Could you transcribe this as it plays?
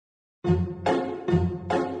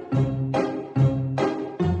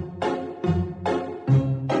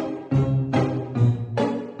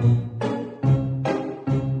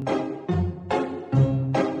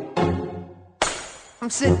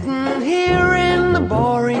sitting here in the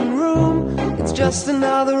boring room. It's just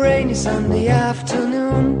another rainy Sunday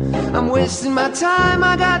afternoon. I'm wasting my time,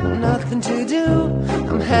 I got nothing to do.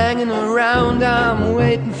 I'm hanging around, I'm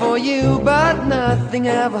waiting for you, but nothing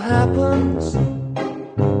ever happens.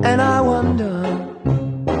 And I wonder,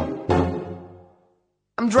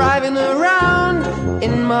 I'm driving around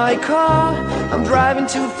in my car. I'm driving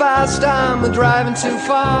too fast, I'm driving too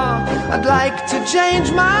far. I'd like to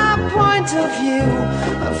change my point of view.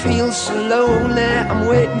 I feel so lonely, I'm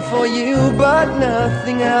waiting for you, but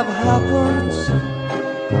nothing ever happens.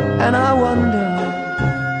 And I wonder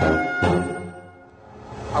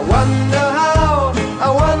how, I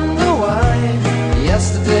wonder why.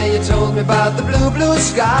 Yesterday you told me about the blue, blue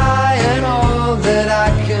sky, and all that I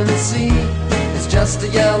can see is just a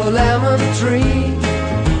yellow lemon tree.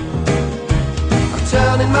 I'm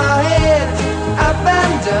turning my head up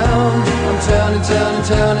and down. I'm turning, turning,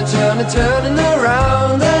 turning, turning, turning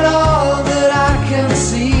around, and all that I can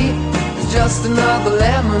see is just another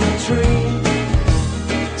lemon tree.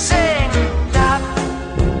 Sing da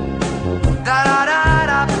da da da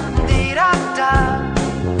da dee da da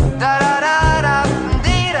da da da da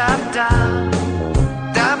dee da da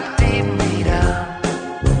da dee dee da.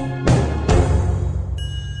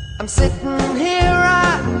 I'm sitting here,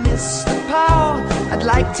 I miss the power. I'd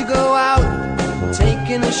like to go out,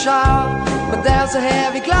 taking a shower, but there's a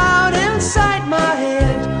heavy cloud inside my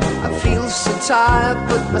head. I feel so tired,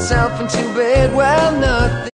 put myself into bed. Well, nothing